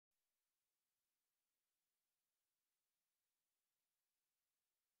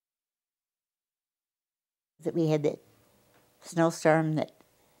That we had that snowstorm that,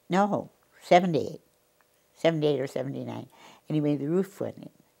 no, 78 or 79. Anyway, the roof went in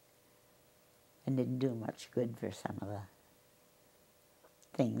and didn't do much good for some of the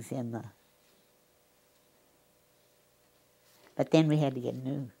things in the... But then we had to get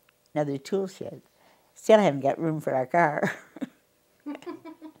another tool shed. Still haven't got room for our car.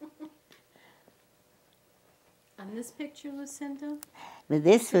 On this picture, Lucinda? But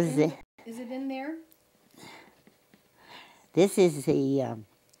this was the... Is it in there? This is the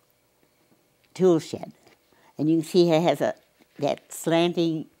tool shed. And you can see it has that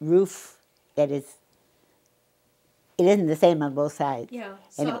slanting roof that is... It isn't the same on both sides. Yeah,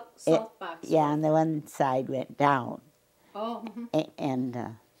 And salt box. Yeah, on the one side went down. Oh.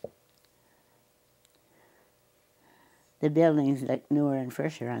 And the buildings look newer and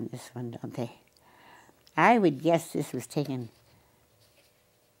fresher on this one, don't they? I would guess this was taken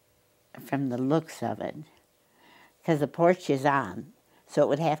from the looks of it, because the porch is on, so it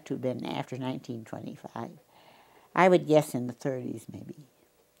would have to have been after 1925. I would guess in the 30s, maybe.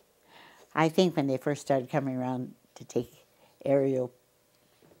 I think when they first started coming around to take aerial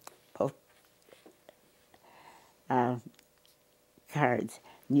cards,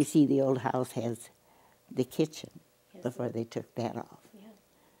 and you see the old house has the kitchen before they took that off. Yeah.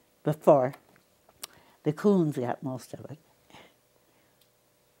 Before, the Coons got most of it.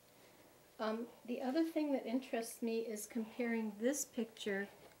 The other thing that interests me is comparing this picture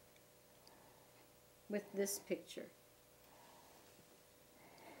with this picture.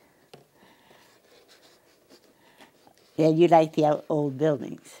 Yeah, you like the old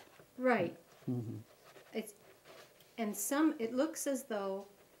buildings. Right. Mm-hmm. It looks as though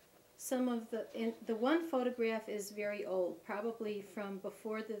some of the one photograph is very old, probably from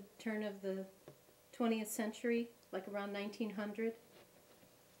before the turn of the 20th century, like around 1900.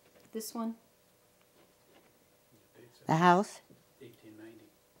 This one? The house?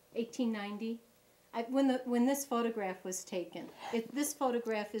 1890. When this photograph was taken. This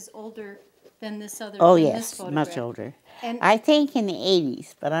photograph is older than this other. Oh, than yes, this photograph. much older. And I think in the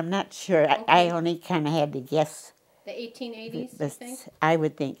 80s, but I'm not sure. Okay. I only kind of had to guess. The 1880s, you think? I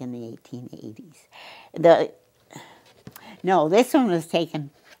would think in the 1880s. No, this one was taken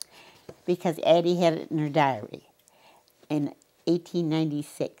because Addie had it in her diary in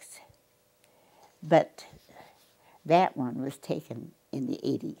 1896. But that one was taken in the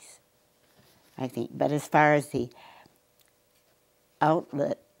 80s, I think. But as far as the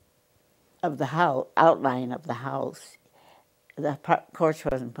outline of the house, the porch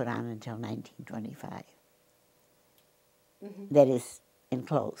wasn't put on until 1925. Mm-hmm. That is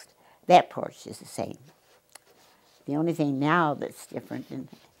enclosed. That porch is the same. The only thing now that's different, and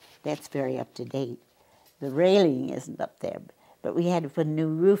that's very up to date, the railing isn't up there, but we had to put a new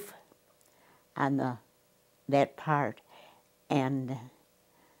roof on that part. And,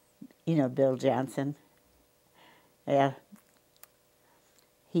 you know, Bill Johnson, yeah,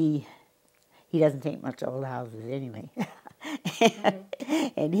 he doesn't think much of old houses anyway. Mm-hmm.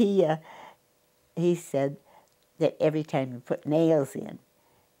 And he said that every time you put nails in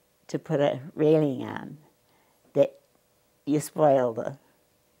to put a railing on, that you spoil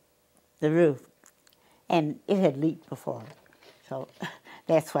the roof. And it had leaked before, so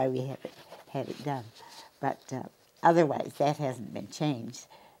that's why we had it done. But otherwise, that hasn't been changed.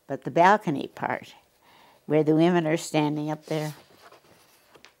 But the balcony part, where the women are standing up there,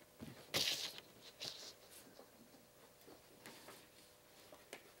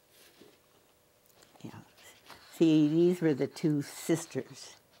 see, these were the two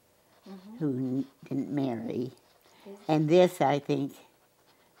sisters who didn't marry. And this, I think,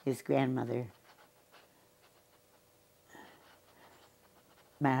 is grandmother,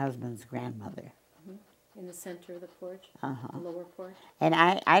 my husband's grandmother. In the center of the porch, Uh-huh. the lower porch. And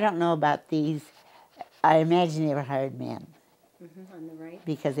I don't know about these. I imagine they were hired men. Mm-hmm. On the right.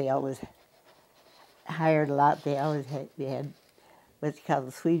 Because they always hired a lot. They had what's called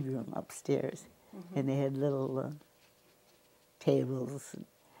the suite room upstairs. Mm-hmm. And they had little tables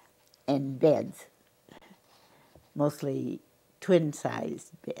and beds, mostly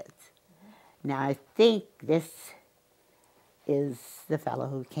twin-sized beds. Mm-hmm. Now, I think this is the fellow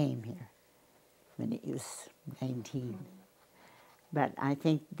who came here when he was 19. Mm-hmm. But I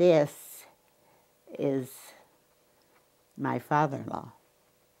think this is my father-in-law.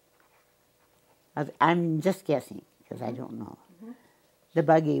 I'm just guessing, because I don't know. Mm-hmm. The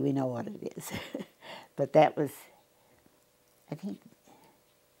buggy, we know what it is. But that was, I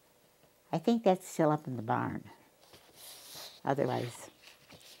think that's still up in the barn. Otherwise,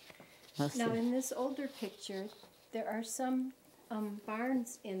 most now in this older picture, there are some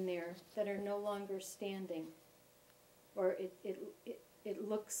barns in there that are no longer standing, or it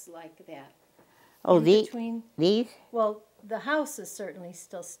looks like that. Oh, In between, these? well, the house is certainly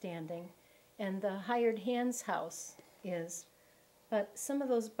still standing, and the hired hand's house is, but some of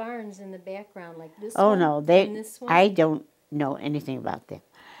those barns in the background, like this Oh, one no, and this one. I don't know anything about them,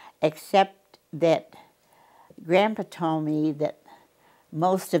 except that Grandpa told me that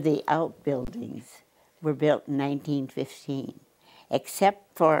most of the outbuildings were built in 1915,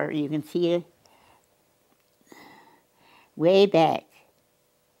 except for, you can see way back,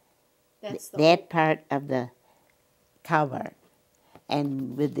 That's the that old, part of the cow barn,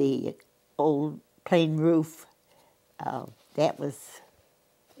 and with the old plain roof, that was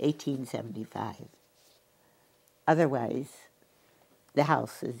 1875. Otherwise, the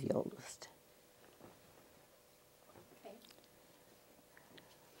house is the oldest. okay.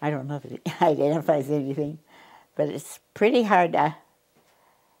 I don't know if it identifies anything, but it's pretty hard to,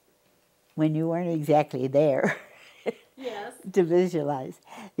 when you weren't exactly there, Yes. to visualize.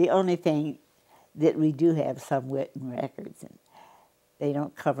 The only thing that we do have some written records, and they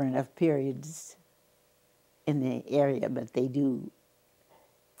don't cover enough periods in the area, but they do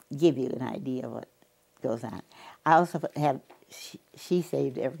give you an idea of what goes on. I also have, she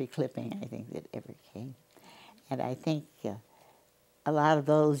saved every clipping, I think, that ever came. And I think a lot of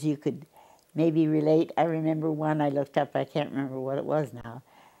those you could maybe relate. I remember one I looked up, I can't remember what it was now,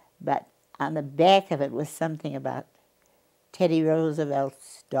 but on the back of it was something about Teddy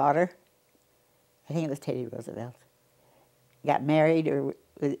Roosevelt's daughter. I think it was Teddy Roosevelt. Got married or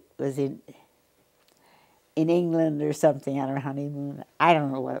was in England or something on her honeymoon. I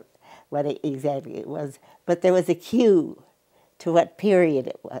don't know what exactly it was, but there was a cue to what period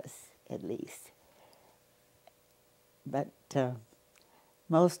it was, at least. But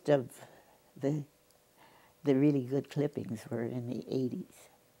most of the really good clippings were in the 80s.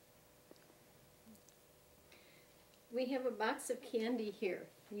 We have a box of candy here.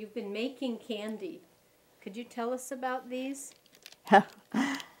 You've been making candy. Could you tell us about these? Yeah,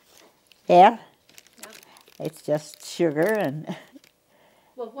 Yep. it's just sugar and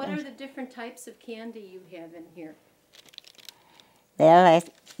Well, what are the different types of candy you have in here? well,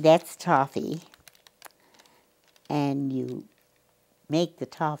 that's toffee, and you make the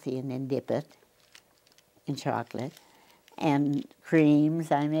toffee and then dip it in chocolate. And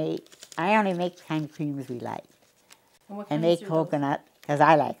creams, I only make the kind of creams we like. And what I kinds make are coconut because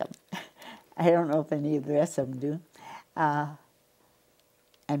I like them. I don't know if any of the rest of them do.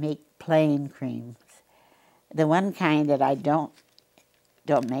 I make plain creams. The one kind that I don't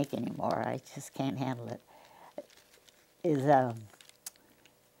make anymore, I just can't handle it, is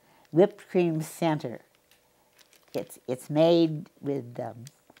whipped cream center. It's made with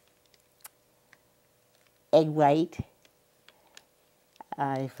egg white.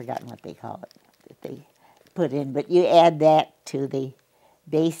 I've forgotten what they call it that they put in, but you add that to the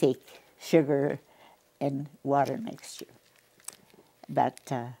basic sugar and water mixture.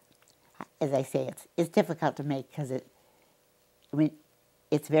 But as I say, it's difficult to make because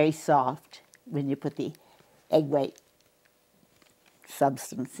it's very soft when you put the egg white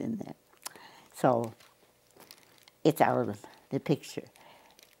substance in there. So it's out of the picture.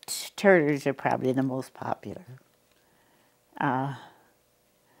 Turters are probably the most popular.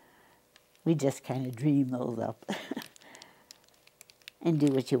 We just kind of dream those up and do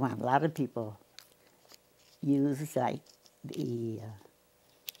what you want. A lot of people use like the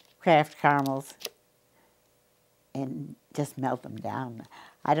craft caramels and just melt them down.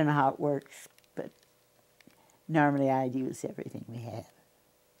 I don't know how it works, but normally I'd use everything we have.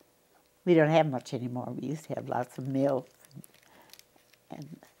 We don't have much anymore. We used to have lots of milk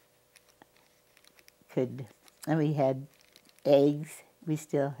and we had eggs. We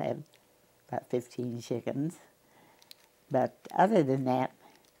still have about 15 chickens. But other than that,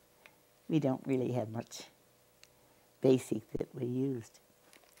 we don't really have much basic that we used.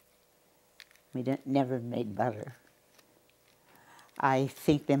 We never made butter. I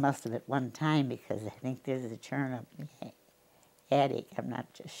think they must have at one time because I think there's a churn up in the attic. I'm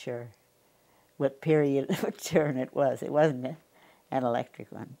not just sure what period of churn it was. It wasn't an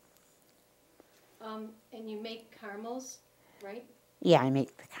electric one. And you make caramels, right? Yeah, I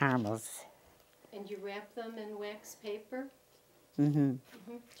make the caramels. And you wrap them in wax paper? Mm-hmm.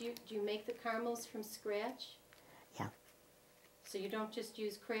 Mm-hmm. Do you make the caramels from scratch? Yeah. So you don't just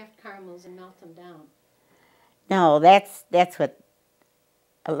use craft caramels and melt them down? No, that's what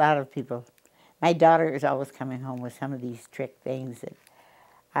a lot of people... My daughter is always coming home with some of these trick things that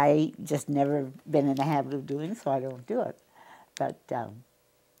I just never been in the habit of doing, so I don't do it. But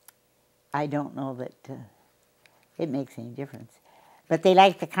I don't know that it makes any difference. But they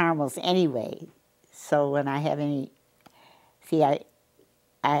like the caramels anyway. So when I have any, see,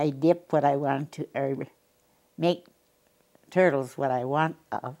 I dip what I want to, or make turtles what I want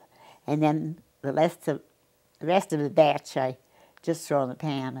of, and then the rest of the batch I just throw in the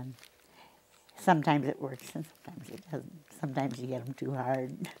pan, and sometimes it works and sometimes it doesn't. Sometimes you get them too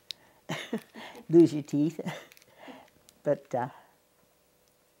hard, lose your teeth. But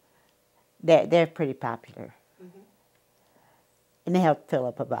they're pretty popular, and they help fill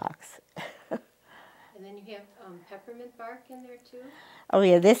up a box. And then you have peppermint bark in there too? Oh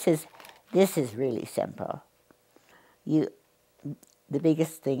yeah, this is really simple. The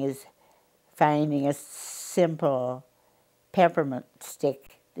biggest thing is finding a simple peppermint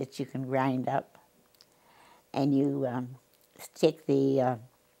stick that you can grind up, and you stick the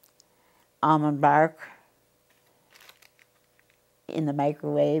almond bark in the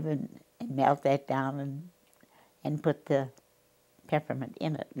microwave and melt that down and put the peppermint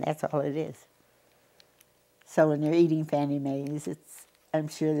in it, and that's all it is. So when you're eating Fannie Mae's, I'm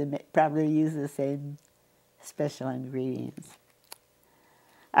sure they probably use the same special ingredients.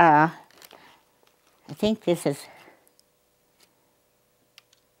 I think it's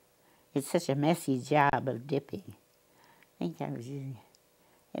such a messy job of dipping. I think I was using,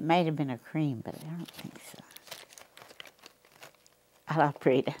 it might have been a cream, but I don't think so. I'll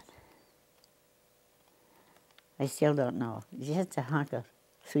operate it. I still don't know. Just a hunk of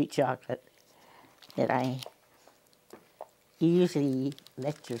sweet chocolate that you usually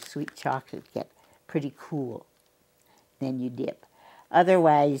let your sweet chocolate get pretty cool, then you dip.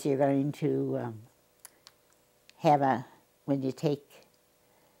 Otherwise, you're going to have when you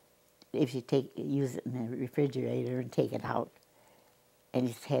use it in the refrigerator and take it out, and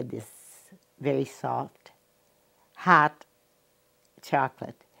it's had this very soft, hot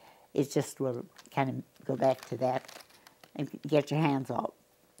chocolate, it just will kind of go back to that and get your hands all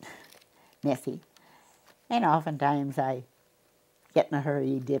messy. And oftentimes I get in a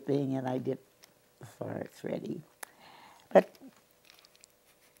hurry dipping, and I dip before it's ready. But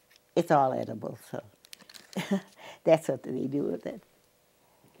it's all edible, so that's what they do with it.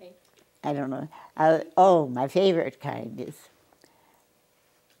 Okay. I don't know. My favorite kind is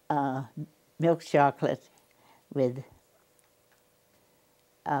milk chocolate with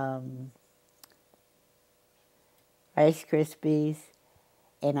Rice Krispies,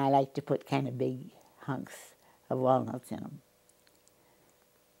 and I like to put kind of big hunks of walnuts in them.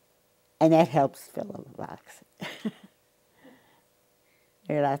 And that helps fill up the box.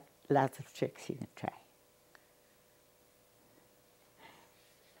 There are lots of tricks you can try.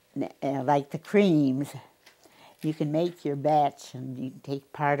 Like the creams, you can make your batch, and you can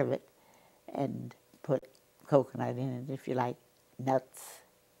take part of it and put coconut in it if you like nuts.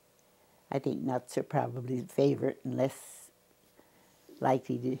 I think nuts are probably the favorite and less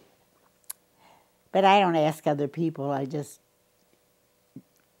likely to. But I don't ask other people, I just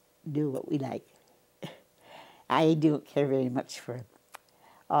do what we like. I don't care very much for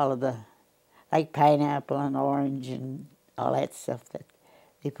all of the, like pineapple and orange and all that stuff that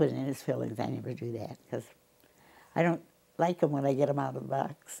they put in as fillings. I never do that because I don't like them when I get them out of the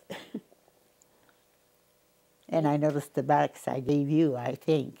box. And I noticed the box I gave you, I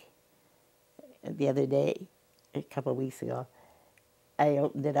think, the other day, a couple of weeks ago, I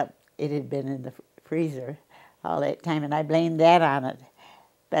opened it up. It had been in the freezer all that time, and I blamed that on it.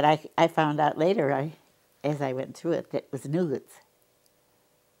 But I found out later, as I went through it, that it was nougats,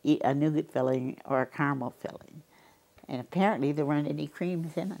 a nougat filling or a caramel filling. And apparently there weren't any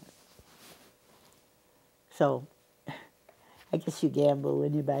creams in it. So I guess you gamble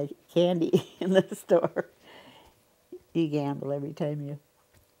when you buy candy in the store. You gamble every time you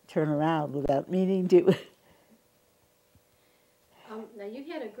turn around without meaning to. Now you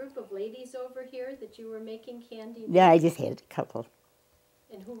had a group of ladies over here that you were making candy with? Yeah, I just had a couple.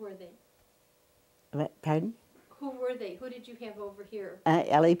 And who were they? What, pardon? Who were they? Who did you have over here?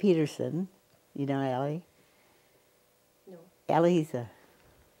 Ellie Peterson. You know Ellie? No. Ellie's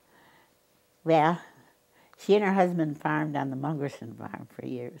well, she and her husband farmed on the Mungerson farm for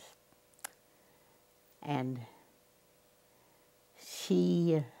years. And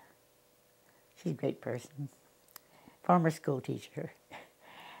she's a great person. Former school teacher.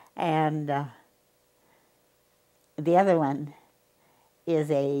 And the other one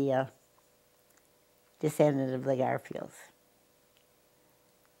is a descendant of the Garfields.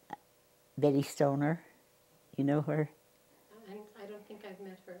 Betty Stoner, you know her? I don't think I've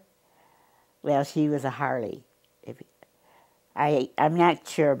met her. Well, she was a Harley. I'm not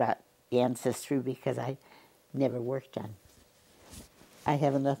sure about the ancestry because I never worked on. I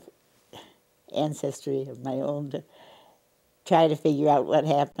have enough ancestry of my own to try to figure out what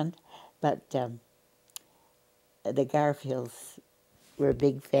happened. But the Garfields were a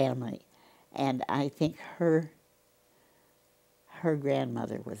big family, and I think her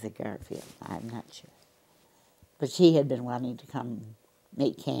grandmother was a Garfield. I'm not sure. But she had been wanting to come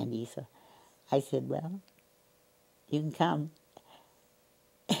make candy, so I said, well, you can come.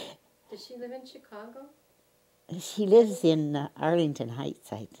 Does she live in Chicago? She lives in Arlington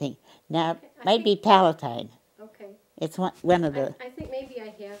Heights, I think. Now, Okay, might be Palatine. Okay. It's one of the... I think maybe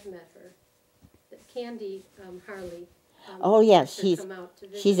I have met her. Candy Harley. Oh, yeah, has her come out to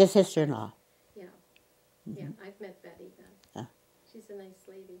visit. she's a sister-in-law. Yeah. Yeah, I've met Betty then. She's a nice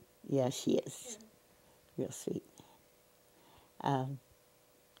lady. Yeah, she is. Yeah. Real sweet.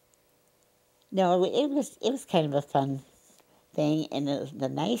 No, it was kind of a fun thing, and the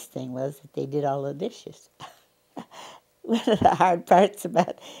nice thing was that they did all the dishes. One of the hard parts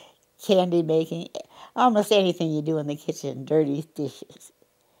about candy making, almost anything you do in the kitchen, dirty dishes.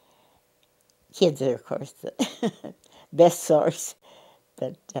 Kids are, of course, the best source,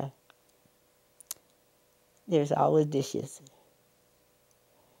 but there's always dishes.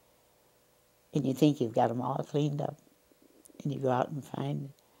 And you think you've got them all cleaned up, and you go out and find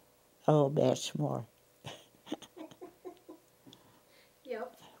a whole batch more.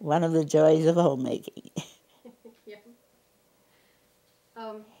 Yep. One of the joys of homemaking. Yep.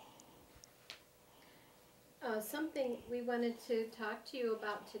 Something we wanted to talk to you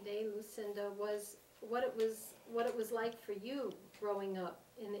about today, Lucinda, was what it was like for you growing up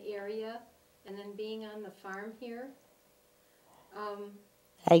in the area and then being on the farm here.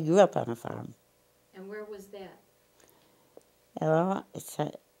 I grew up on a farm. And where was that? Well, it's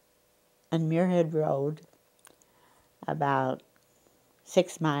on Muirhead Road, about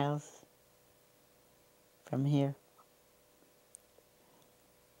 6 miles from here.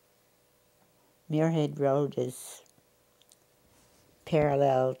 Muirhead Road is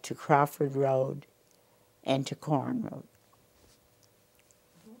parallel to Crawford Road and to Corron Road.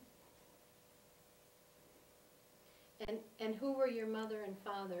 And who were your mother and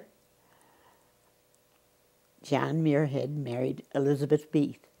father? John Muirhead married Elizabeth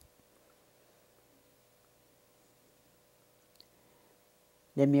Beith.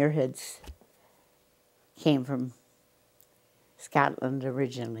 The Muirheads came from Scotland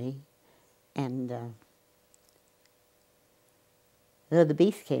originally, and the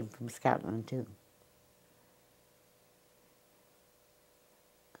Beith came from Scotland too.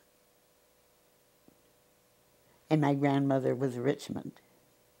 And my grandmother was Richmond.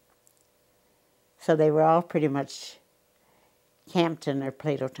 So they were all pretty much Campton or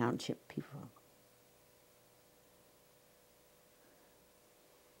Plato Township people.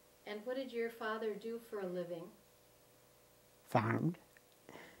 And what did your father do for a living? Farmed.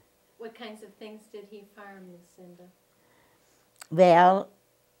 What kinds of things did he farm, Lucinda? Well,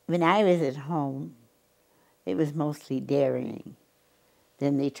 when I was at home, it was mostly dairying.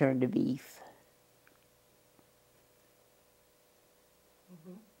 Then they turned to beef.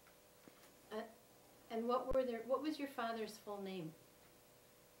 And what was your father's full name?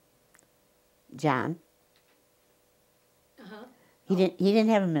 John. Uh-huh. He didn't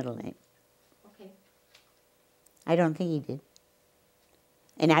have a middle name. Okay. I don't think he did.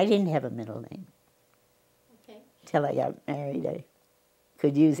 And I didn't have a middle name. Okay. Till I got married, I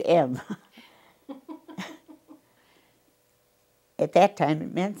could use M. At that time,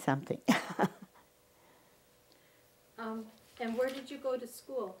 it meant something. And where did you go to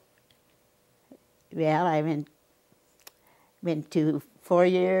school? Well, I went to 4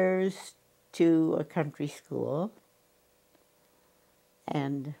 years to a country school,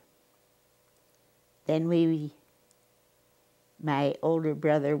 and then my older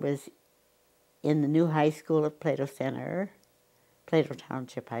brother was in the new high school at Plato Center, Plato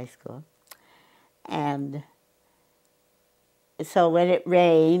Township High School, and so when it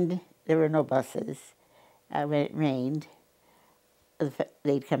rained, there were no buses. When it rained,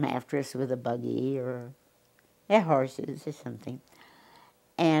 they'd come after us with a buggy or horses or something.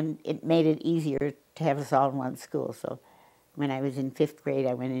 And it made it easier to have us all in one school. So when I was in 5th grade,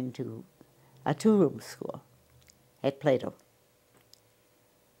 I went into a 2-room school at Plato.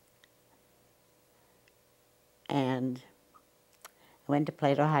 And I went to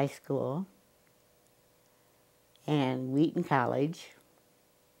Plato High School and Wheaton College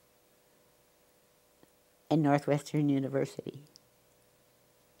and Northwestern University.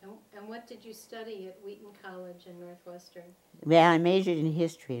 And what did you study at Wheaton College and Northwestern? Well, I majored in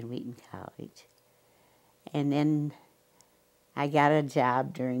history in Wheaton College. And then I got a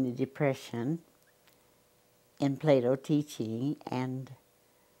job during the Depression in Plato teaching, and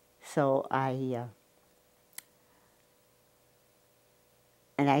So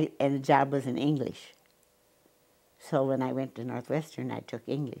and the job was in English. So when I went to Northwestern, I took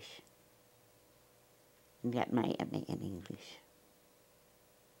English and got my MA in English.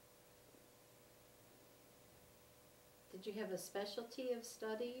 Did you have a specialty of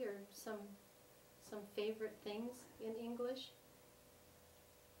study or some favorite things in English?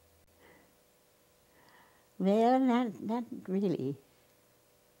 Well, not really.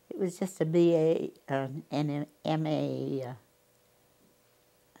 It was just a BA and an MA.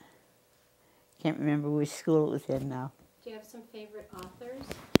 Can't remember which school it was in now. Do you have some favorite authors?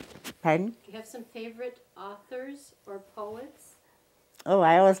 Pardon? Do you have some favorite authors or poets? Oh,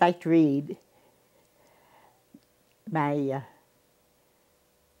 I always liked to read. I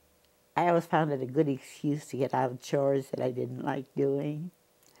always found it a good excuse to get out of chores that I didn't like doing.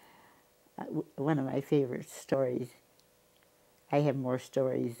 One of my favorite stories, I have more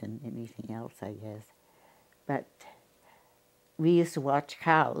stories than anything else, I guess, but we used to watch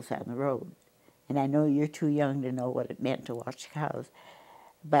cows on the road. And I know you're too young to know what it meant to watch cows,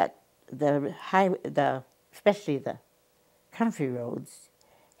 but especially the country roads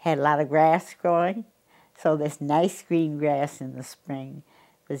had a lot of grass growing, so this nice green grass in the spring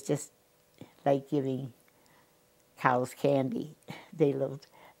was just like giving cows candy. They loved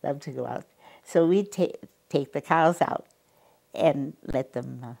to go out. So we'd take the cows out and let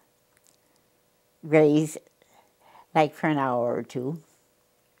them graze like for an hour or 2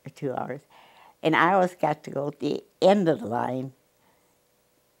 hours. And I always got to go at the end of the line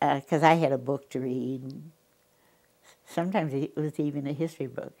because I had a book to read. Sometimes it was even a history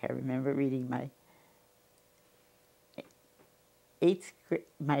book. I remember reading my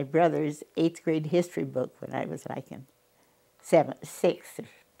brother's 8th grade history book when I was like in 5th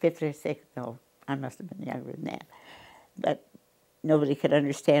or 6th. No, I must have been younger than that. But nobody could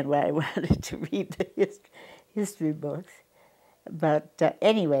understand why I wanted to read the history books. But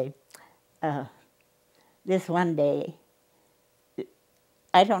anyway, this one day,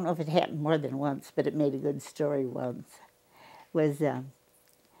 I don't know if it happened more than once, but it made a good story once, was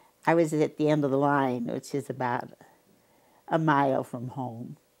I was at the end of the line, which is about a mile from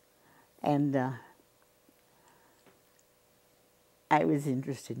home, and I was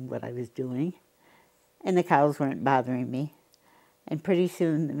interested in what I was doing, and the cows weren't bothering me, and pretty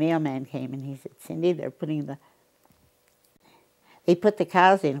soon the mailman came and he said, "Cindy, they put the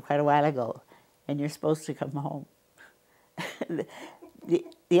cows in quite a while ago, and you're supposed to come home."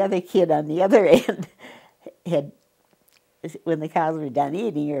 the other kid on the other end had, when the cows were done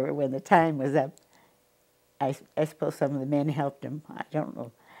eating or when the time was up, I suppose some of the men helped him. I don't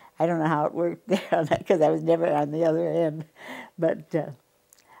know how it worked there because I was never on the other end. But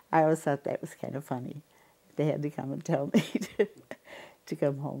I always thought that was kind of funny. They had to come and tell me to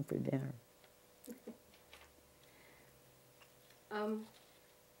come home for dinner. Do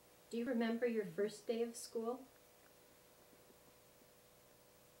you remember your first day of school?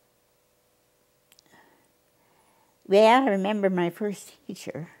 Well, I remember my first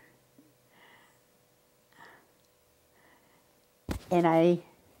teacher. And I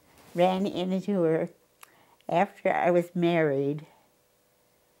ran into her after I was married,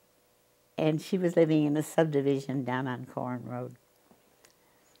 and she was living in a subdivision down on Corron Road.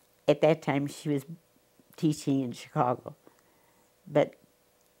 At that time, she was teaching in Chicago, but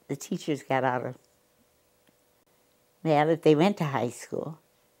the teachers got out of, well, if they went to high school,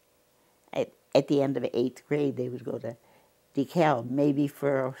 at the end of 8th grade, they would go to DeKalb, maybe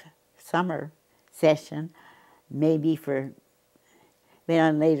for a summer session, maybe for, well,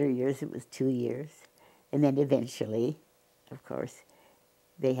 in later years, it was 2 years. And then eventually, of course,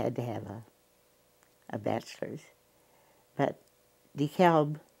 they had to have a bachelor's. But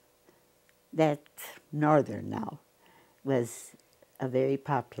DeKalb, that's northern now, was a very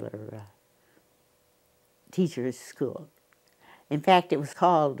popular teacher's school. In fact, it was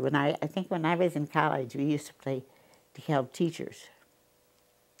called, I think when I was in college, we used to play DeKalb teachers.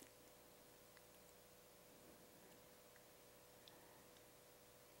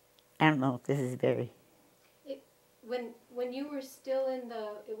 I don't know if this is very... When you were still in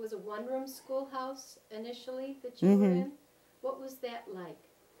it was a one-room schoolhouse initially that you were in, what was that like?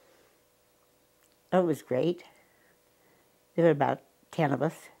 Oh, it was great. There were about 10 of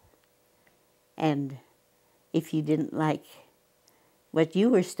us. And if you didn't like what you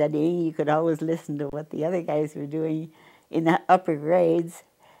were studying, you could always listen to what the other guys were doing in the upper grades.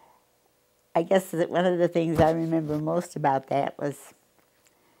 I guess that one of the things I remember most about that was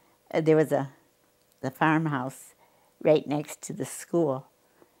there was the farmhouse right next to the school,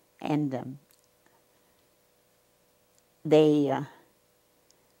 and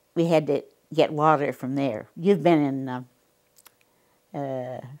we had to get water from there. You've been in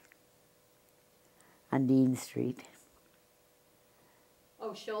on Dean Street.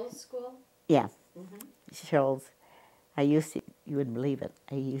 Oh, Shoals School? Yeah, Mm-hmm. Charles. I used to, you wouldn't believe it,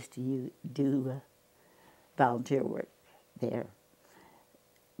 I used to do volunteer work there.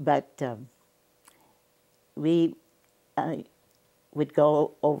 But we would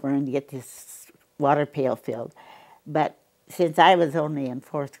go over and get this water pail filled. But since I was only in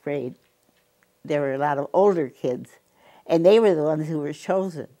 4th grade, there were a lot of older kids, and they were the ones who were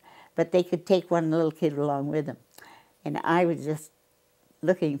chosen. But they could take one little kid along with them. And I was just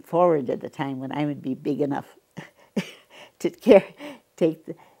looking forward to the time when I would be big enough to take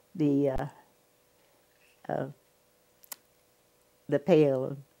the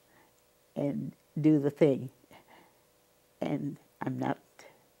pail and do the thing. And I'm not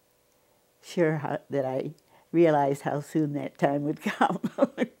sure that I realized how soon that time would come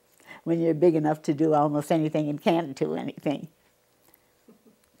when you're big enough to do almost anything and can't do anything.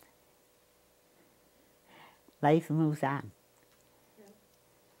 Life moves on.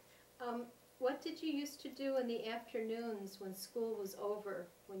 What did you used to do in the afternoons when school was over,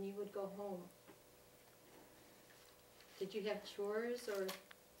 when you would go home? Did you have chores or?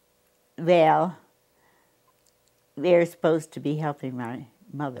 Well, they're supposed to be helping my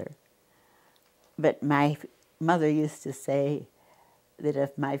mother. But my mother used to say that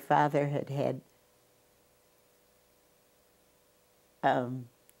if my father had had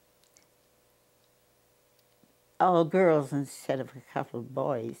all girls instead of a couple of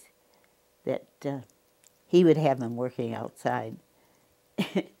boys, that he would have them working outside.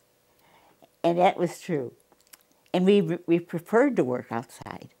 And that was true. And we preferred to work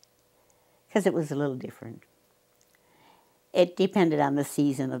outside because it was a little different. It depended on the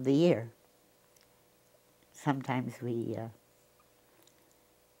season of the year. Sometimes we,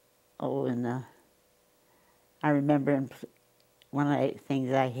 I remember one of the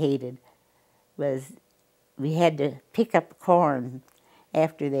things I hated was we had to pick up corn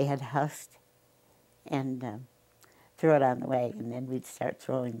after they had husked and throw it on the wagon, and then we'd start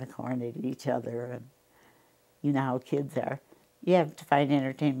throwing the corn at each other. And you know how kids are. You have to find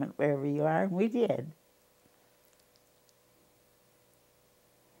entertainment wherever you are, and we did.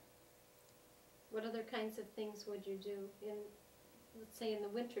 What other kinds of things would you do in, let's say, in the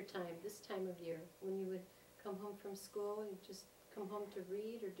winter time, this time of year, when you would come home from school? You'd just come home to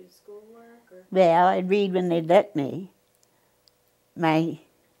read or do schoolwork? Or? Well, I'd read when they'd let me. My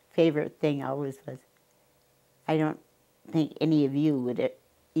favorite thing always was, I don't think any of you would,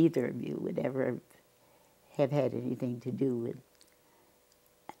 either of you would ever have had anything to do with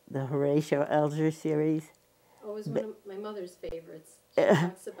the Horatio Alger series. Oh, it was one of my mother's favorites. She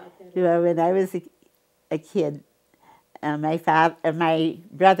talks about that. Well, when I was a kid, my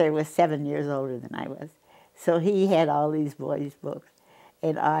brother was 7 years older than I was, so he had all these boys' books,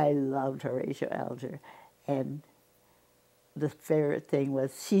 and I loved Horatio Alger. And the favorite thing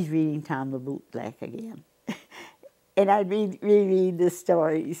was, she's reading Tom the Bootblack again. And I'd reread the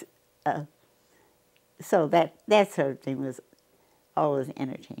stories. So that sort of thing was always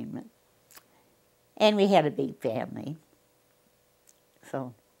entertainment. And we had a big family.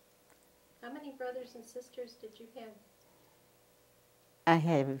 So how many brothers and sisters did you have? I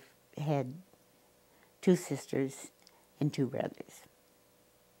have had 2 sisters and 2 brothers.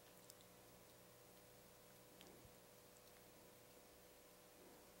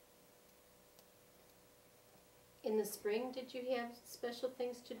 In the spring, did you have special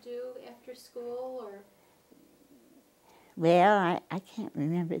things to do after school, or? Well, I can't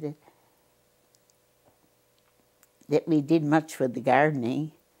remember that we did much with the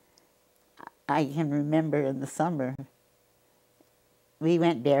gardening. I can remember in the summer, we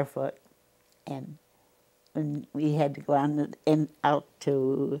went barefoot, and when we had to go out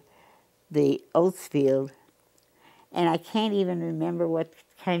to the oats field, and I can't even remember what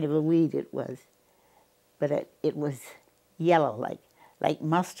kind of a weed it was, but it was yellow, like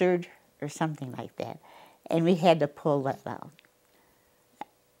mustard or something like that, and we had to pull that out.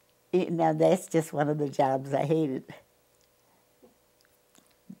 Now, that's just one of the jobs I hated.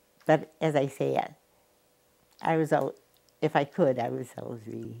 But as I say, I was always, if I could, I was always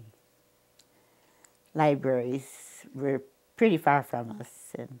reading. Libraries were pretty far from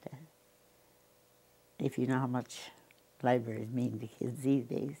us, and if you know how much libraries mean to kids these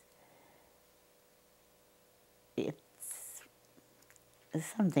days, it's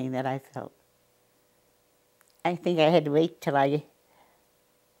something that I felt. I think I had to wait till I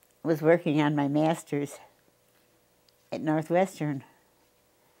was working on my master's at Northwestern.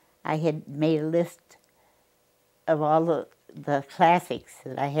 I had made a list of all the the classics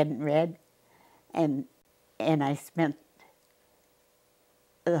that I hadn't read, and I spent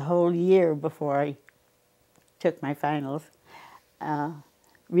the whole year before I took my finals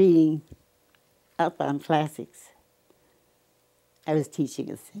reading up on classics. I was teaching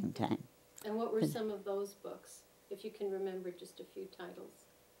at the same time. And what were some of those books, if you can remember just a few titles?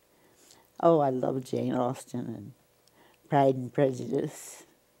 Oh, I love Jane Austen and Pride and Prejudice,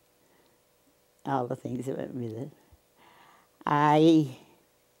 all the things that went with it. I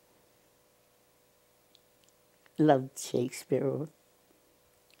loved Shakespeare,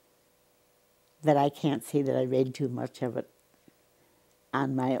 but I can't say that I read too much of it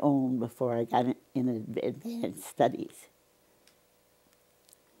on my own before I got in advanced studies.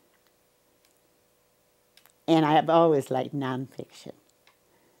 And I've always liked nonfiction.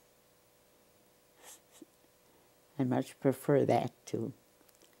 I much prefer that to,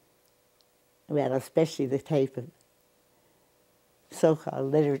 well, especially the type of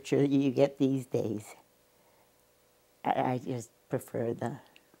so-called literature that you get these days. I just prefer the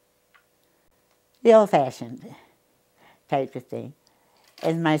old-fashioned type of thing.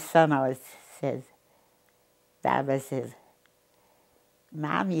 As my son always says, Baba says,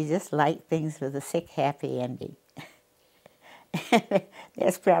 Mom, you just like things with a sick, happy ending.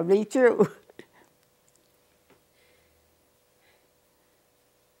 That's probably true.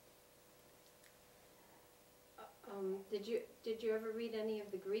 Did you ever read any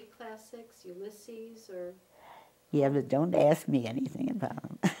of the Greek classics, Ulysses, or? Yeah, but don't ask me anything about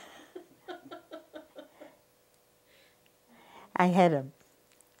them. I had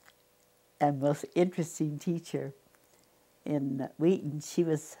a most interesting teacher in Wheaton. She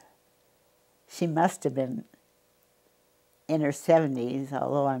must have been in her 70s,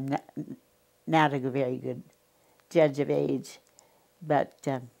 although I'm not a very good judge of age. But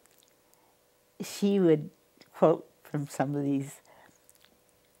she would quote from some of these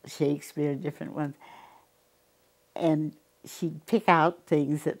Shakespeare, different ones, and she'd pick out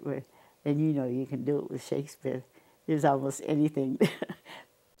things that were, and you know you can do it with Shakespeare. There's almost anything to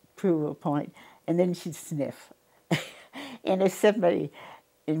prove a point. And then she'd sniff. And if somebody,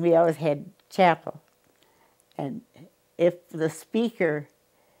 and we always had chapel, and if the speaker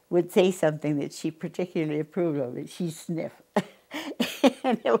would say something that she particularly approved of, she'd sniff.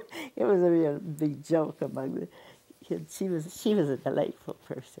 And it was a real big joke among the kids. She was a delightful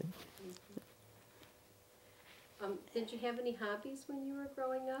person. Did you have any hobbies when you were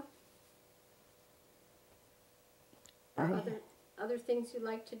growing up? Or other things you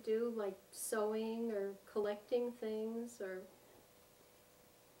like to do, like sewing or collecting things, or?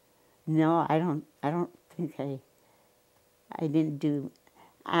 No, I don't think I didn't do.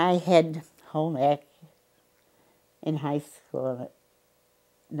 I had home ec in high school.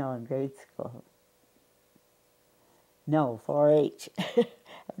 No, in grade school. No, 4-H.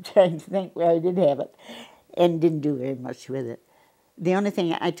 I'm trying to think where I did have it, and didn't do very much with it. The only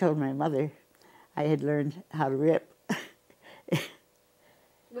thing I told my mother, I had learned how to rip.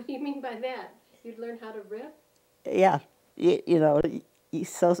 What do you mean by that? You'd learn how to rip? Yeah, you know, you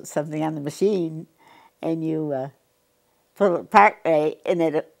sew something on the machine, and you pull it part way, and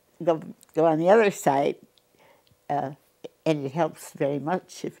it'll go on the other side, and it helps very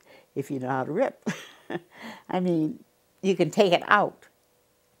much if you know how to rip. I mean, you can take it out,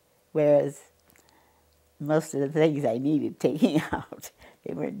 whereas most of the things I needed taking out,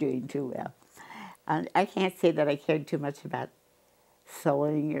 they weren't doing too well. I can't say that I cared too much about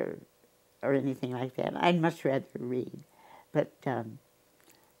sewing or anything like that. I'd much rather read. But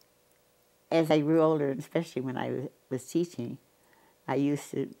as I grew older, and especially when I was teaching, I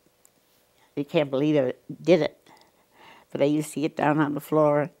used to, you can't believe I did it, but I used to get down on the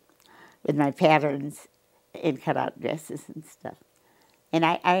floor with my patterns and cut out dresses and stuff. And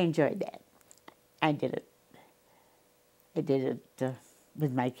I enjoyed that. I did it. I did it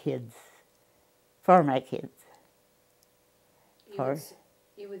with my kids, for my kids.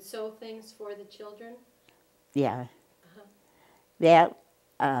 You would sew things for the children? Yeah.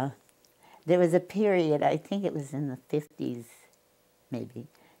 Uh-huh. There was a period, I think it was in the 50s, maybe,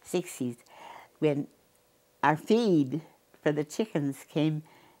 60s, when our feed for the chickens came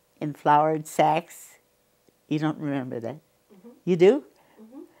in floured sacks. You don't remember that? Mm-hmm. You do?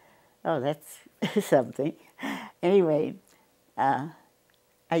 Mm-hmm. Oh, that's something. Anyway, I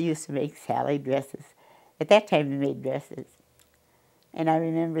used to make Sally dresses. At that time, they made dresses. And I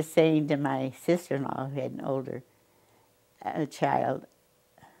remember saying to my sister-in-law, who had an older child,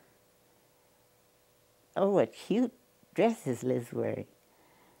 "Oh, what cute dresses Liv's wearing."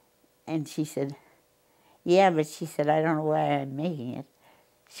 And she said, "Yeah, but," she said, "I don't know why I'm making it.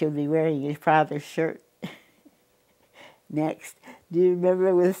 She'll be wearing your father's shirt." next. Do you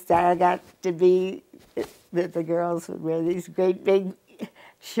remember when style got to be that the girls would wear these great big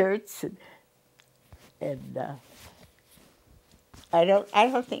shirts? And I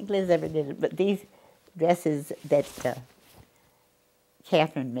don't think Liz ever did it, but these dresses that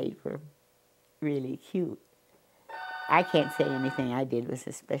Catherine made were really cute. I can't say anything I did was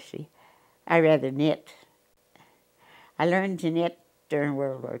especially. I rather knit. I learned to knit during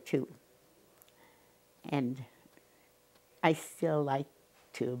World War II, and I still like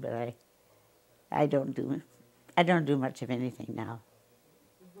to, but I don't do much of anything now.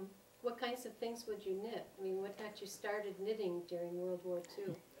 Mm-hmm. What kinds of things would you knit? I mean, what got you started knitting during World War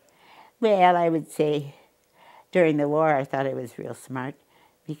II? Well, I would say during the war I thought I was real smart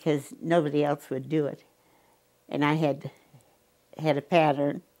because nobody else would do it. And I had a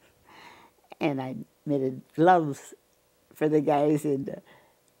pattern, and I knitted gloves for the guys in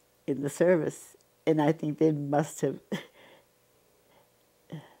the service, and I think they must have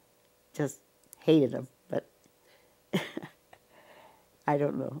just hated them, but I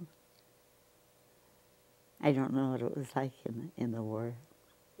don't know. I don't know what it was like in the war.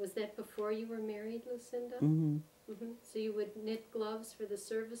 Was that before you were married, Lucinda? Mm-hmm. Mm-hmm. So you would knit gloves for the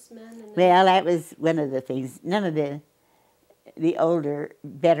servicemen? And Well, that was one of the things. None of the older,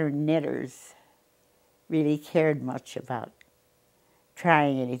 better knitters really cared much about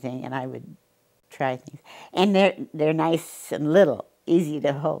trying anything, and I would try things. And they're nice and little, easy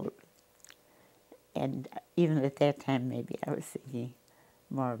to hold. And even at that time, maybe I was thinking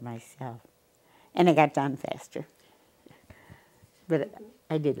more of myself. And I got done faster. But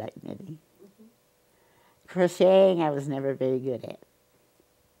I did like knitting. Mm-hmm. Crocheting, I was never very good at.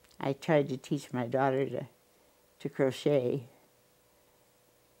 I tried to teach my daughter to crochet,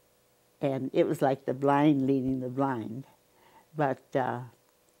 and it was like the blind leading the blind. But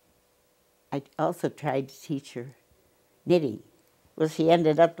I also tried to teach her knitting. Well, she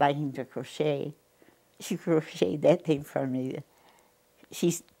ended up liking to crochet. She crocheted that thing for me.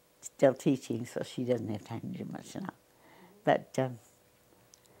 She's still teaching, so she doesn't have time to do much now. But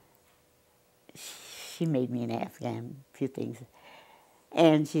she made me an Afghan, a few things.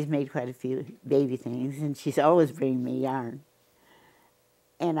 And she's made quite a few baby things, and she's always bringing me yarn.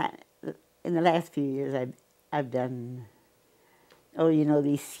 And in the last few years, I've done,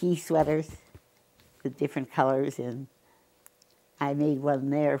 these ski sweaters with different colors, and I made one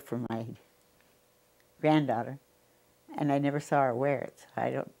there for my granddaughter, and I never saw her wear it, so I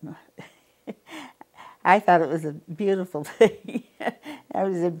don't know. I thought it was a beautiful thing. I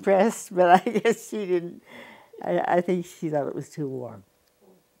was impressed, but I guess she didn't. I think she thought it was too warm.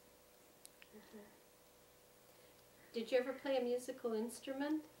 Did you ever play a musical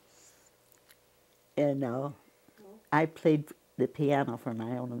instrument? No. No. I played the piano for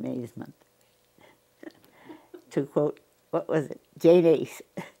my own amazement. To quote, what was it? Jane Ace.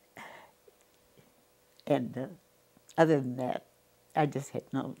 And other than that, I just had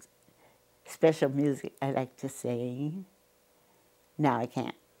no special music. I like to sing. Now I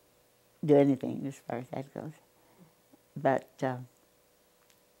can't do anything as far as that goes. But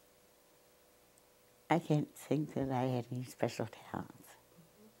I can't think that I had any special talents.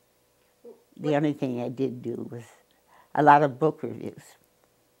 The only thing I did do was a lot of book reviews.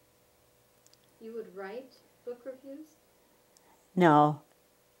 You would write book reviews? No.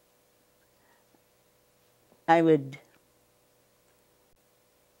 I would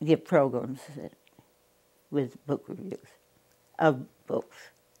give programs with book reviews of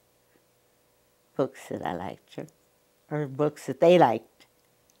books that I liked, or books that they liked.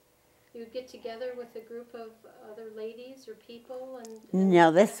 You would get together with a group of other ladies or people? And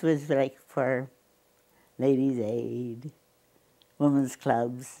No, this was like for Ladies' Aid, women's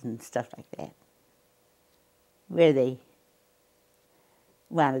clubs, and stuff like that, where they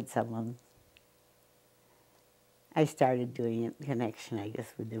wanted someone. I started doing it in connection, I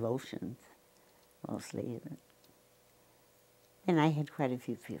guess, with devotions, mostly. And I had quite a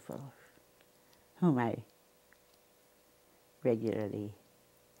few people whom I regularly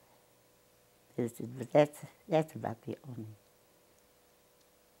visited, but that's about the only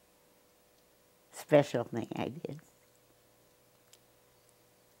special thing I did.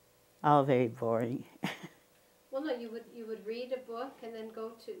 All very boring. Well, no, you would read a book and then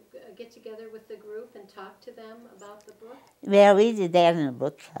go to get together with the group and talk to them about the book? Well, we did that in a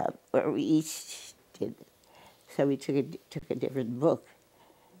book club where we each did it. So we took a different book.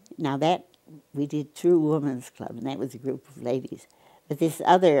 Now that we did through Women's Club, and that was a group of ladies. But this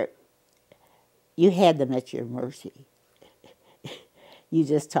other, you had them at your mercy. You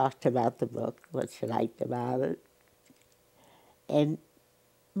just talked about the book, what you liked about it, and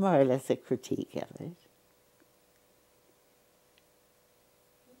more or less a critique of it.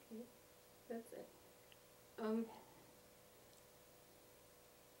 Okay, that's it.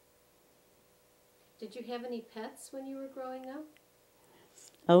 Did you have any pets when you were growing up?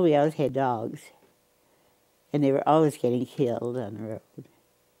 Oh, we always had dogs. And they were always getting killed on the road.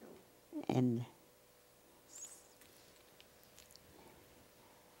 And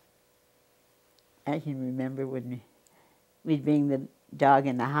I can remember when we'd bring the dog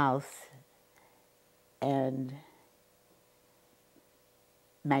in the house, and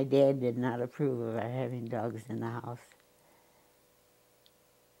my dad did not approve of our having dogs in the house.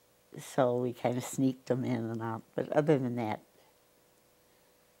 So we kind of sneaked them in and out. But other than that,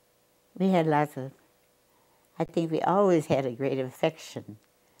 we had lots of, I think we always had a great affection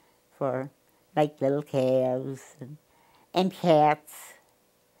for, like, little calves and cats.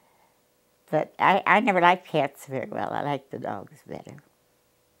 But I never liked cats very well. I liked the dogs better.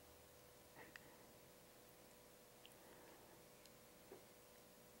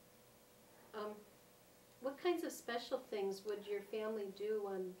 What kinds of special things would your family do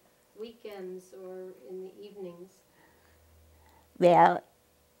on weekends or in the evenings? Well,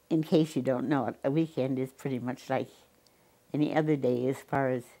 in case you don't know it, a weekend is pretty much like any other day as far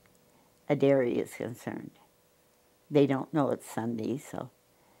as a dairy is concerned. They don't know it's Sunday, so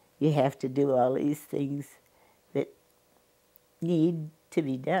you have to do all these things that need to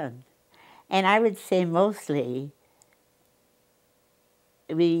be done. And I would say mostly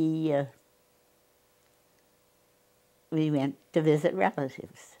we went to visit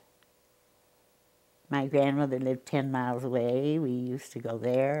relatives. My grandmother lived 10 miles away. We used to go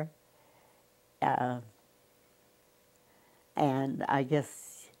there. And I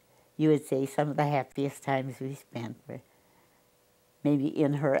guess you would say some of the happiest times we spent were maybe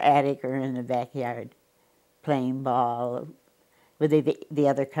in her attic or in the backyard playing ball with the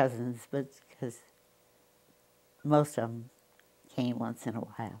other cousins, but because most of them came once in a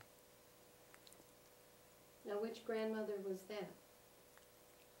while. Now, which grandmother was that?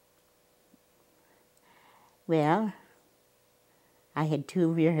 Well, I had 2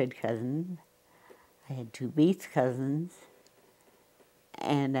 Muirhead cousins. I had 2 Beith cousins.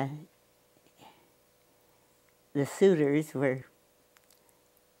 And the suitors were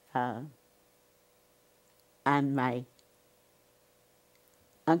on my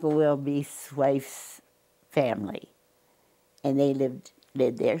Uncle Will Beith's wife's family. And they lived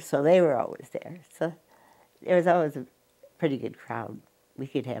there, so they were always there. So there was always a pretty good crowd. We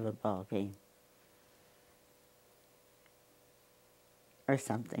could have a ball game or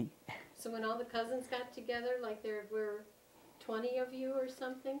something. So when all the cousins got together, like there were 20 of you or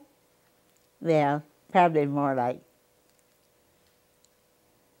something? Well, probably more like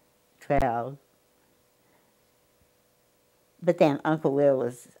 12. But then Uncle Will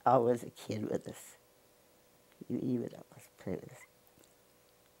was always a kid with us. He would always play with us.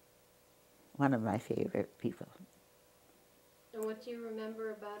 One of my favorite people. And what do you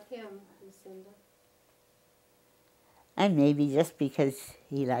remember about him, Lucinda? And maybe just because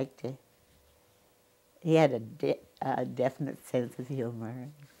he liked to, he had a definite sense of humor.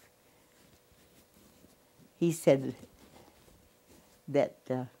 He said that,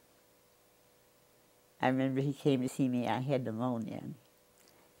 I remember he came to see me, I had pneumonia. And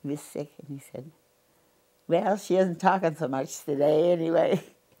he was sick, and he said, well, she isn't talking so much today anyway.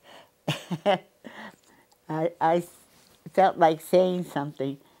 I felt like saying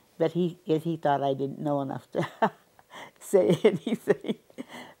something, but he thought I didn't know enough to say anything.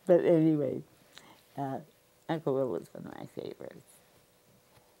 But anyway, Uncle Will was one of my favorites.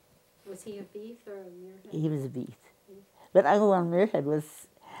 Was he a Beith or a Muirhead? He was a Beith. But Uncle Will Muirhead was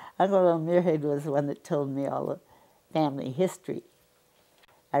the one that told me all the family history.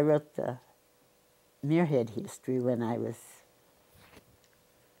 I wrote the Muirhead history when I was,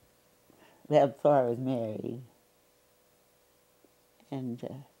 well, before I was married. And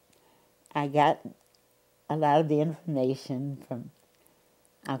I got a lot of the information from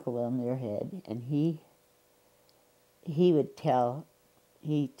Uncle Will Muirhead, and he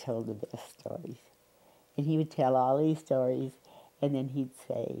told the best stories. And he would tell all these stories, and then he'd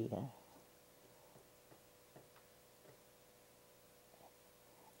say,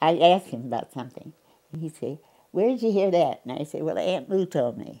 I'd ask him about something, and he'd say, where did you hear that? And I'd say, well, Aunt Lou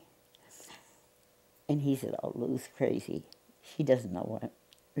told me. And he said, oh, Lou's crazy. She doesn't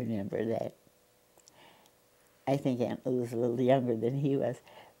remember that. I think Aunt Lou was a little younger than he was.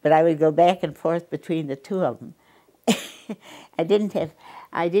 But I would go back and forth between the two of them. I didn't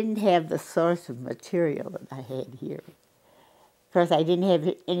have the source of material that I had here. Of course, I didn't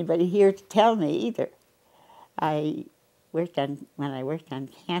have anybody here to tell me either. When I worked on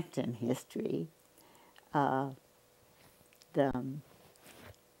Campton history,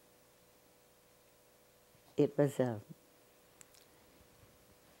 it was a,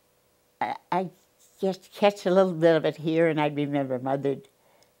 I just catch a little bit of it here, and I remember Mother'd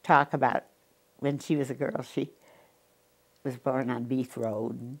talk about when she was a girl. She was born on Beith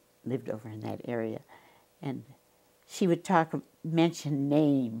Road and lived over in that area, and she would mention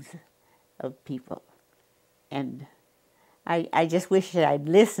names of people, and I just wish that I'd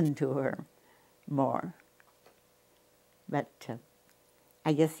listened to her more. But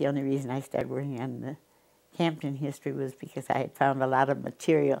I guess the only reason I started working on the Campton history was because I had found a lot of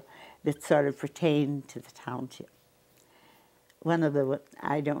material that sort of pertained to the township. One of the,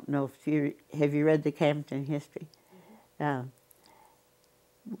 I don't know if have you read the Campton history? One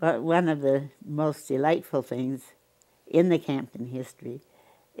of the most delightful things in the Campton history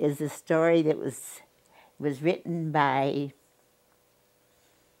is a story that was written by,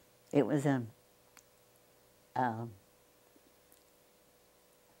 it was a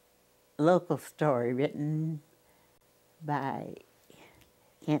local story written by,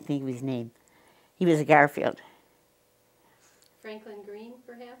 can't think of his name. He was a Garfield. Franklin Green,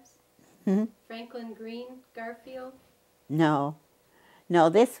 perhaps? Hmm? Franklin Green, Garfield? No,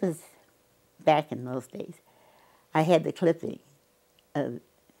 this was back in those days. I had the clipping that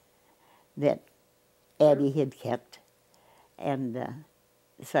Addie had kept, and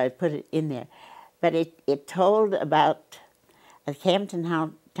so I put it in there. But it told about a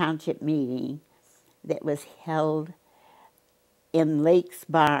Campton Township meeting that was held in Lake's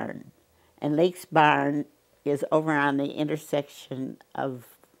Barn. And Lake's Barn is over on the intersection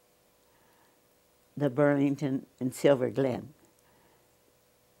of the Burlington and Silver Glen.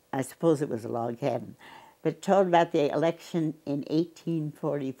 I suppose it was a log cabin. But it told about the election in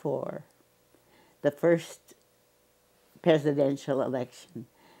 1844, the first presidential election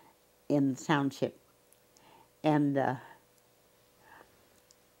in the township. And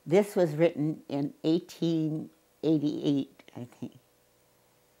this was written in 1888, I think,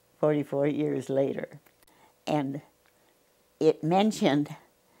 44 years later. And it mentioned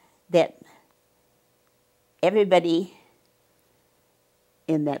that everybody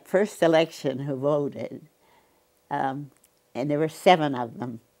in that first election who voted, and there were 7 of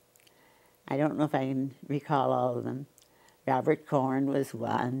them. I don't know if I can recall all of them. Robert Corron was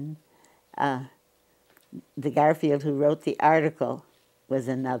one. The Garfield who wrote the article was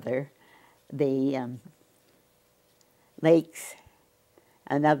another. The Lakes,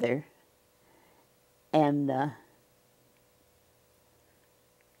 another. And I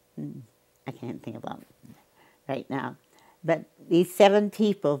can't think about it right now. But these 7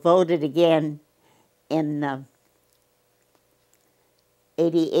 people voted again in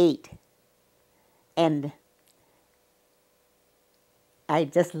 88. And I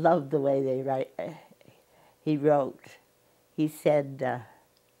just loved the way he wrote. He said,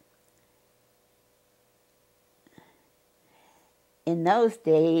 in those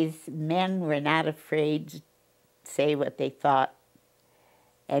days, men were not afraid to say what they thought,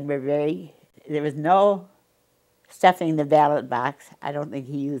 and there was no stuffing the ballot box. I don't think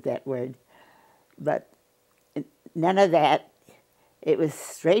he used that word, but none of that. It was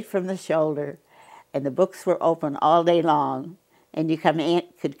straight from the shoulder, and the books were open all day long, and you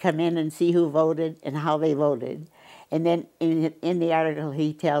could come in and see who voted and how they voted. And then in the article,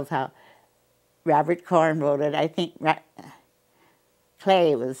 he tells how Robert Corron voted. I think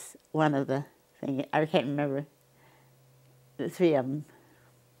Clay was one of the things. I can't remember the 3 of them.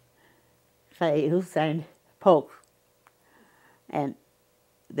 Clay, who signed Polk, and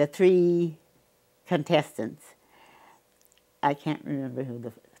the 3 contestants. I can't remember who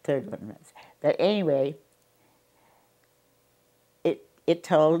the 3rd one was. But anyway, it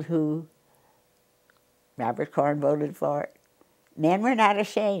told who Robert Corron voted for. Men were not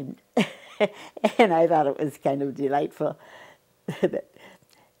ashamed. And I thought it was kind of delightful. That,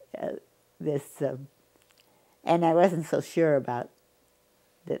 and I wasn't so sure about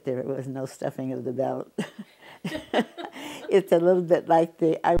that there was no stuffing of the ballot. It's a little bit like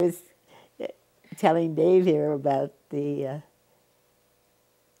I was telling Dave here about the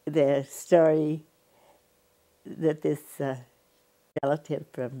story that this relative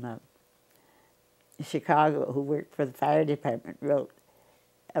from Chicago who worked for the fire department wrote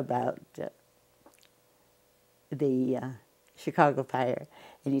about the Chicago fire,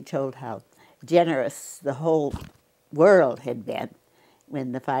 and he told how generous the whole world had been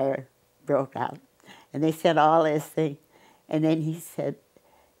when the fire broke out. And they said all this thing, and then he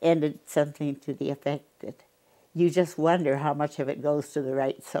ended something to the effect that you just wonder how much of it goes to the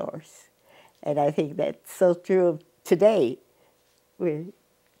right source. And I think that's so true of today. We're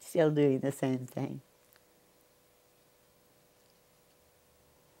still doing the same thing.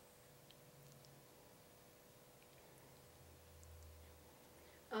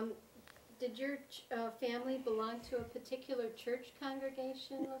 Did your family belong to a particular church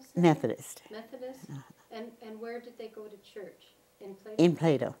congregation, Lucinda? Methodist. Methodist? And where did they go to church? In Plato? In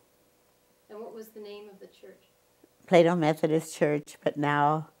Plato. And what was the name of the church? Plato Methodist Church, but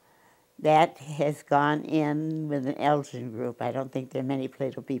now that has gone in with an Elgin group. I don't think there are many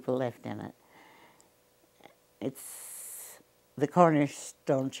Plato people left in it. It's the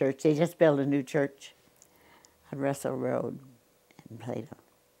Cornerstone Church. They just built a new church on Russell Road in Plato.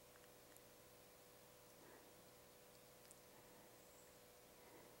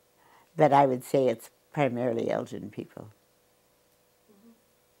 But I would say it's primarily Elgin people.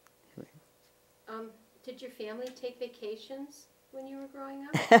 Mm-hmm. Did your family take vacations when you were growing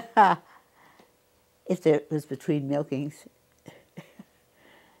up? If it was between milkings.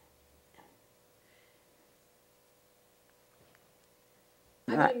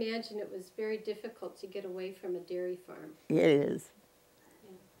 I would imagine it was very difficult to get away from a dairy farm. It is.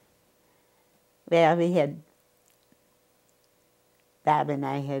 Yeah. Well, Bob and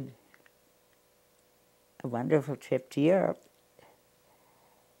I had a wonderful trip to Europe.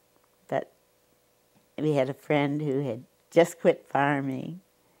 But we had a friend who had just quit farming,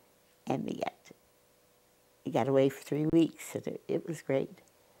 and we got away for 3 weeks, and it was great.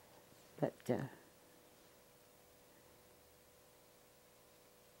 But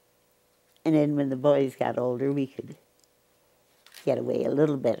and then when the boys got older, we could get away a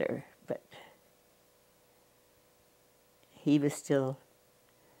little better, but he was still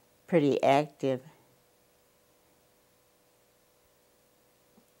pretty active.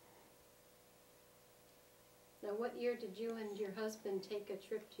 Now, what year did you and your husband take a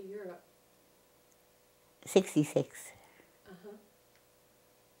trip to Europe? 66. Uh-huh.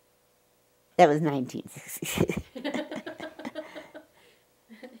 That was 1966.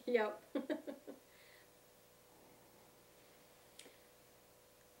 Yep.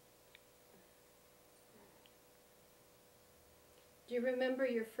 Do you remember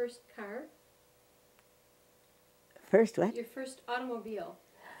your first car? First what? Your first automobile?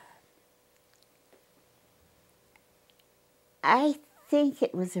 I think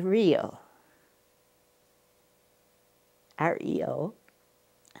it was a Rio. R-E-O.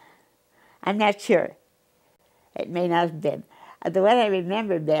 I'm not sure. It may not have been. The one I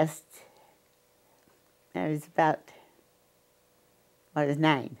remember best, I was I was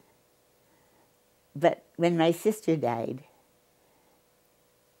 9. But when my sister died,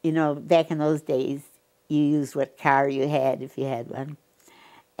 you know, back in those days, you used what car you had if you had one.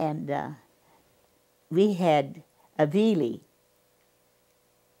 And we had a Velie,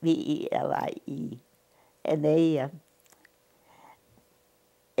 V-E-L-I-E, and it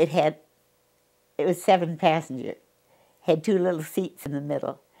was 7 passenger, had 2 little seats in the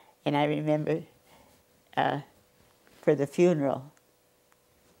middle. And I remember for the funeral,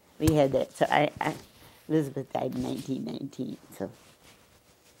 we had that. So Elizabeth died in 1919, so.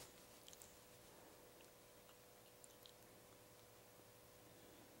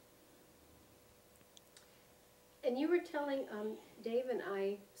 And you were telling Dave and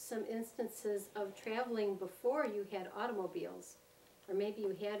I some instances of traveling before you had automobiles, or maybe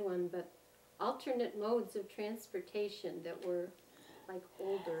you had one, but alternate modes of transportation that were like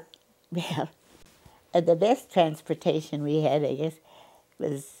older. Well, the best transportation we had, I guess,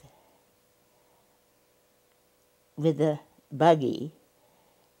 was with a buggy,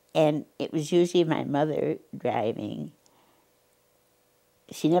 and it was usually my mother driving.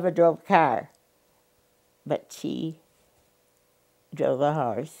 She never drove a car, but she drove a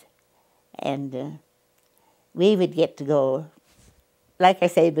horse, and we would get to go, like I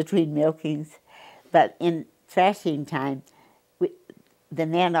say, between milkings, but in thrashing time, the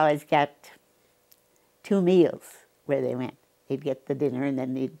men always got 2 meals where they went. They'd get the dinner and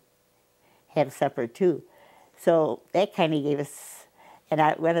then they'd have supper too. So that kind of gave us, and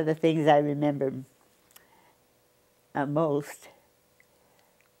one of the things I remember most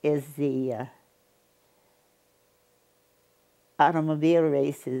is the automobile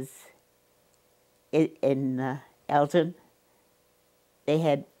races in Elgin. They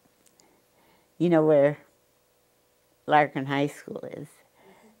had, you know where Larkin High School is,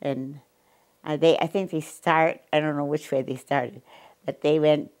 and I think they start, I don't know which way they started, but they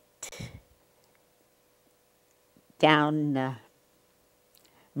went down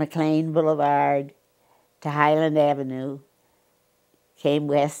McLean Boulevard to Highland Avenue, came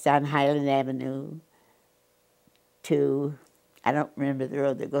west on Highland Avenue to, I don't remember the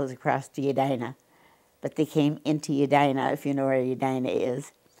road that goes across to Edina, but they came into Edina, if you know where Edina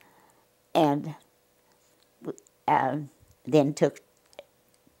is, and then took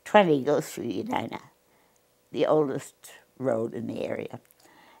 20 goes through Edina, the oldest road in the area.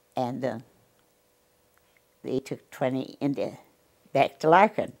 and they took 20 back to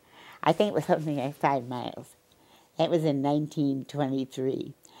Larkin. I think it was something like 5 miles. It was in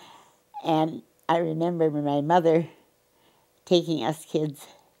 1923. And I remember my mother taking us kids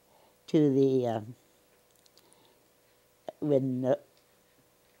to when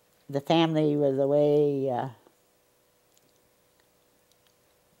the family was away,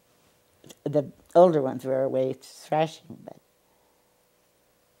 the older ones were away thrashing, but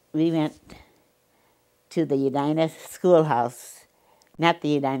we went to the Edina Schoolhouse, not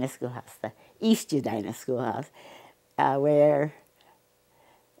the Edina Schoolhouse, the East Edina Schoolhouse, where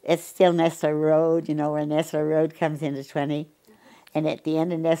it's still Nestler Road, you know, where Nestler Road comes into 20. And at the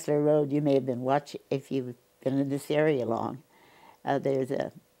end of Nestler Road, you may have been watching, if you've been in this area long,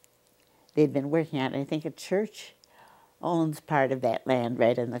 they've been working on, I think a church owns part of that land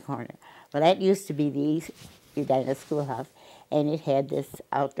right in the corner. Well, that used to be the East Edina Schoolhouse, and it had this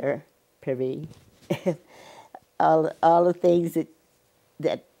outdoor privy, all the things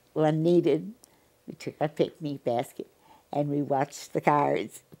that one needed. We took our picnic basket, and we watched the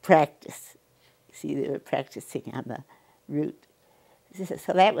cars practice. See, they were practicing on the route.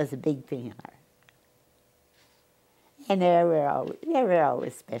 So that was a big thing in our. And there were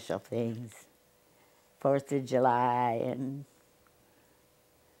always special things. 4th of July and.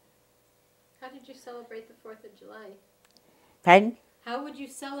 How did you celebrate the 4th of July? Pardon? How would you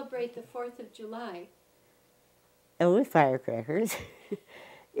celebrate the 4th of July? Oh, with firecrackers,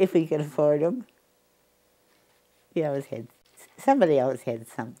 if we could afford them. Somebody always had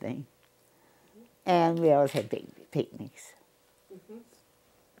something. And we always had big picnics. Mm-hmm.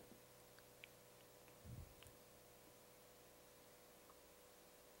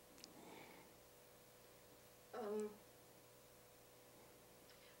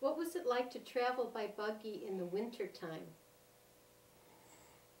 What was it like to travel by buggy in the winter time?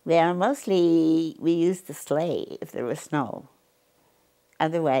 Well, mostly we used the sleigh if there was snow.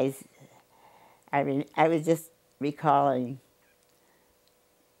 Otherwise, I was just recalling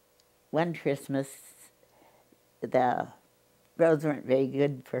one Christmas, the roads weren't very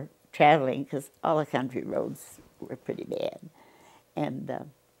good for traveling because all the country roads were pretty bad. And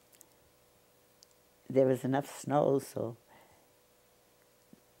there was enough snow, so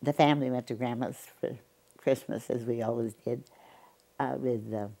the family went to Grandma's for Christmas, as we always did,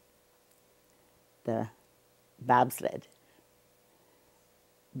 with the bobsled.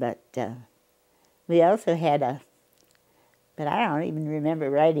 But we also had but I don't even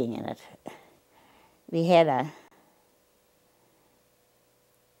remember riding in it. We had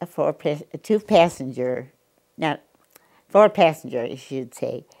a four-passenger, I should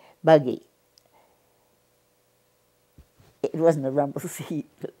say, buggy. It wasn't a rumble seat,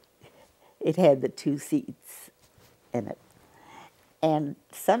 but it had the 2 seats in it. And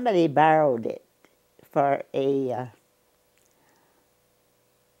somebody borrowed it for I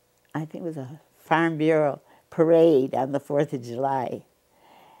think it was a Farm Bureau parade on the 4th of July,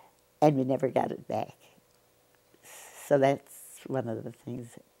 and we never got it back. So that's one of the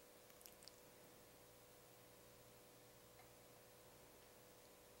things.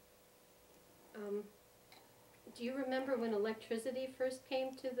 Do you remember when electricity first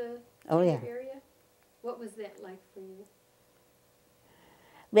came to the area? What was that like for you?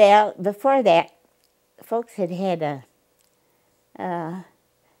 Well, before that, folks had I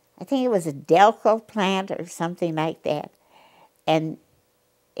think it was a Delco plant or something like that. And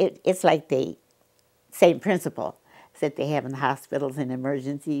it's like the same principle that they have in the hospitals and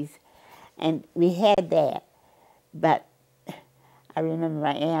emergencies. And we had that. But I remember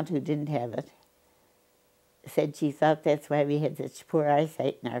my aunt, who didn't have it, said she thought that's why we had such poor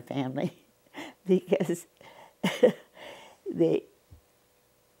eyesight in our family, because the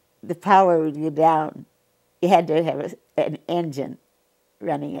power would go down. You had to have an engine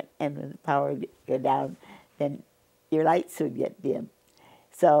running it, and when the power would go down, then your lights would get dim.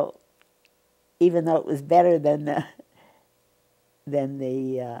 So even though it was better than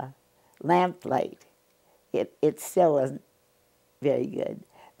the lamp light, it still wasn't very good.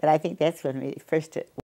 But I think that's when we first